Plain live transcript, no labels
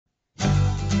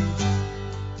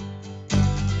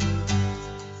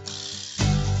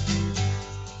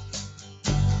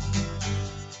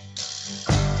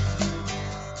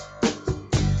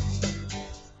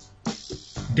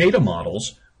Data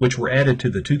models, which were added to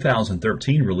the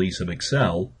 2013 release of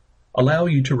Excel, allow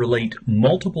you to relate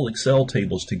multiple Excel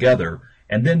tables together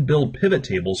and then build pivot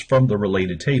tables from the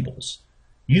related tables.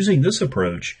 Using this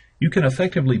approach, you can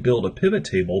effectively build a pivot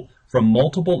table from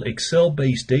multiple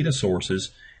Excel-based data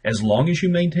sources as long as you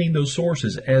maintain those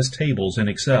sources as tables in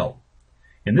Excel.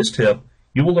 In this tip,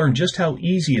 you will learn just how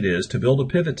easy it is to build a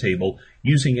pivot table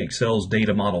using Excel's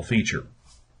data model feature.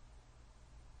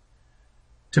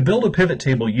 To build a pivot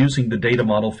table using the data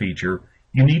model feature,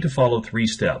 you need to follow 3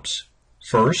 steps.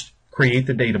 First, create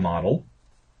the data model.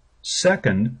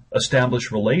 Second,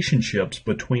 establish relationships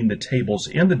between the tables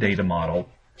in the data model.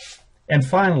 And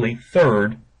finally,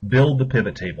 third, build the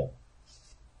pivot table.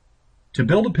 To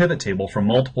build a pivot table from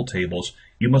multiple tables,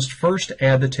 you must first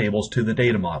add the tables to the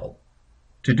data model.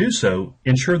 To do so,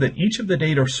 ensure that each of the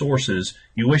data sources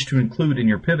you wish to include in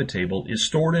your pivot table is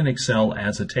stored in Excel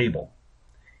as a table.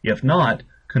 If not,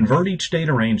 convert each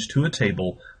data range to a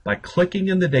table by clicking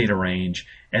in the data range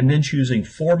and then choosing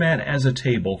Format as a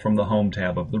Table from the Home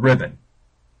tab of the ribbon.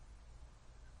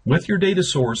 With your data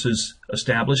sources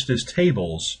established as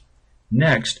tables,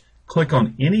 next click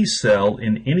on any cell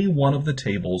in any one of the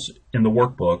tables in the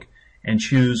workbook and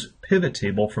choose Pivot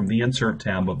Table from the Insert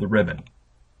tab of the ribbon.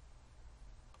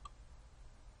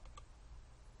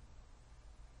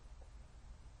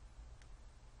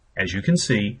 As you can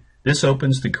see, this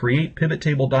opens the Create Pivot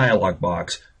Table dialog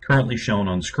box currently shown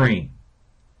on screen.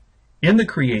 In the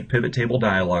Create Pivot Table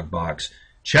dialog box,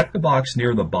 check the box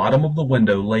near the bottom of the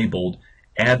window labeled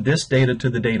Add this data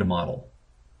to the data model.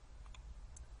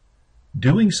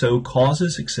 Doing so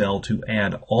causes Excel to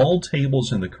add all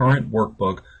tables in the current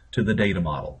workbook to the data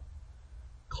model.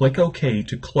 Click OK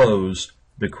to close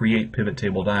the Create Pivot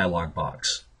Table dialog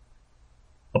box.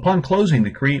 Upon closing the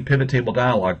Create Pivot Table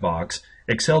dialog box,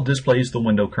 Excel displays the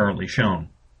window currently shown.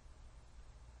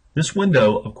 This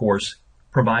window, of course,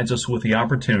 provides us with the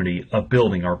opportunity of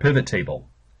building our pivot table.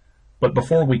 But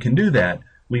before we can do that,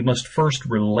 we must first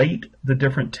relate the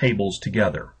different tables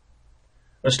together.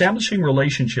 Establishing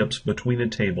relationships between the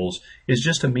tables is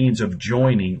just a means of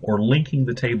joining or linking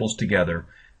the tables together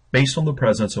based on the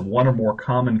presence of one or more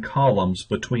common columns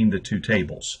between the two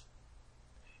tables.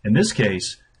 In this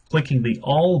case, clicking the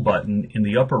All button in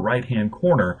the upper right-hand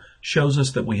corner shows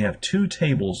us that we have 2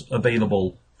 tables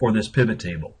available for this pivot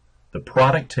table, the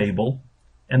Product table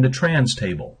and the Trans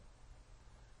table.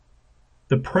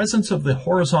 The presence of the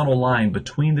horizontal line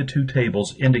between the 2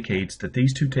 tables indicates that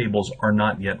these 2 tables are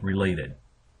not yet related.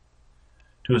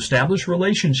 To establish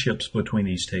relationships between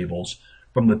these tables,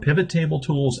 from the Pivot Table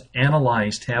Tools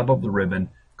Analyze tab of the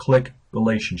ribbon, click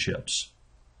Relationships.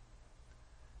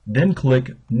 Then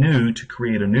click New to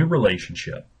create a new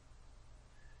relationship.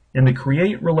 In the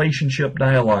Create Relationship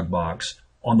dialog box,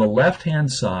 on the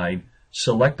left-hand side,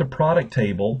 select the Product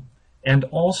table and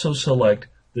also select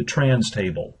the Trans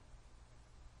table.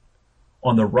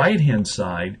 On the right-hand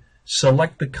side,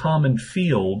 select the common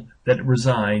field that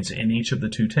resides in each of the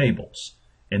 2 tables.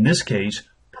 In this case,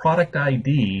 Product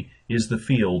ID is the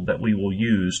field that we will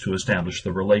use to establish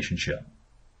the relationship.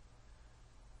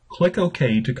 Click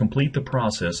OK to complete the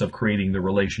process of creating the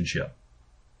relationship.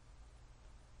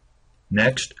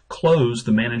 Next, close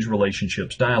the Manage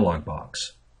Relationships dialog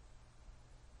box.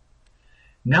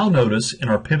 Now notice in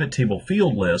our pivot table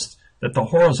field list that the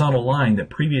horizontal line that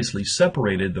previously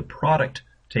separated the Product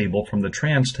table from the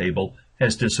Trans table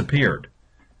has disappeared.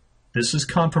 This is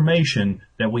confirmation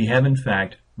that we have in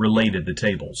fact related the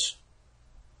tables.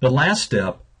 The last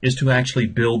step is to actually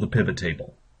build the pivot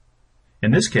table.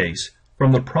 In this case,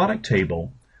 from the Product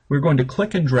table, we're going to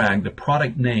click and drag the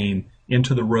product name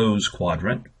into the Rows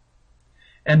quadrant.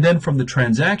 And then from the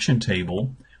Transaction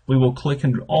table, we will click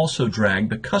and also drag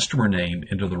the customer name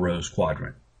into the Rows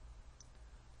quadrant.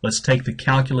 Let's take the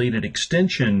Calculated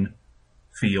Extension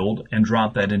field and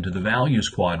drop that into the Values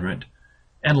quadrant.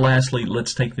 And lastly,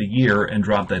 let's take the year and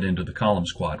drop that into the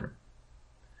Columns quadrant.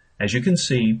 As you can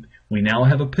see, we now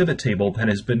have a pivot table that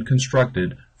has been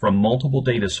constructed from multiple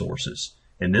data sources.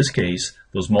 In this case,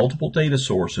 those multiple data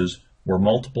sources were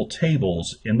multiple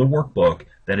tables in the workbook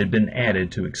that had been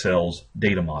added to Excel's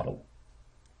data model.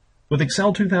 With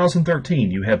Excel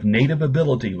 2013, you have native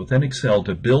ability within Excel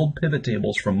to build pivot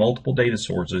tables from multiple data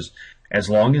sources as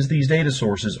long as these data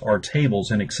sources are tables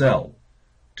in Excel.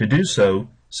 To do so,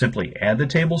 simply add the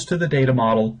tables to the data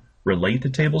model, relate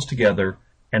the tables together,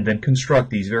 and then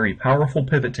construct these very powerful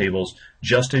pivot tables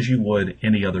just as you would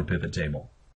any other pivot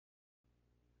table.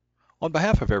 On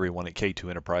behalf of everyone at K2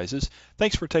 Enterprises,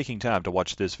 thanks for taking time to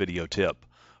watch this video tip.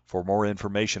 For more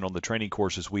information on the training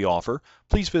courses we offer,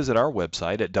 please visit our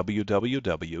website at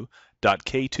www.k2e.com.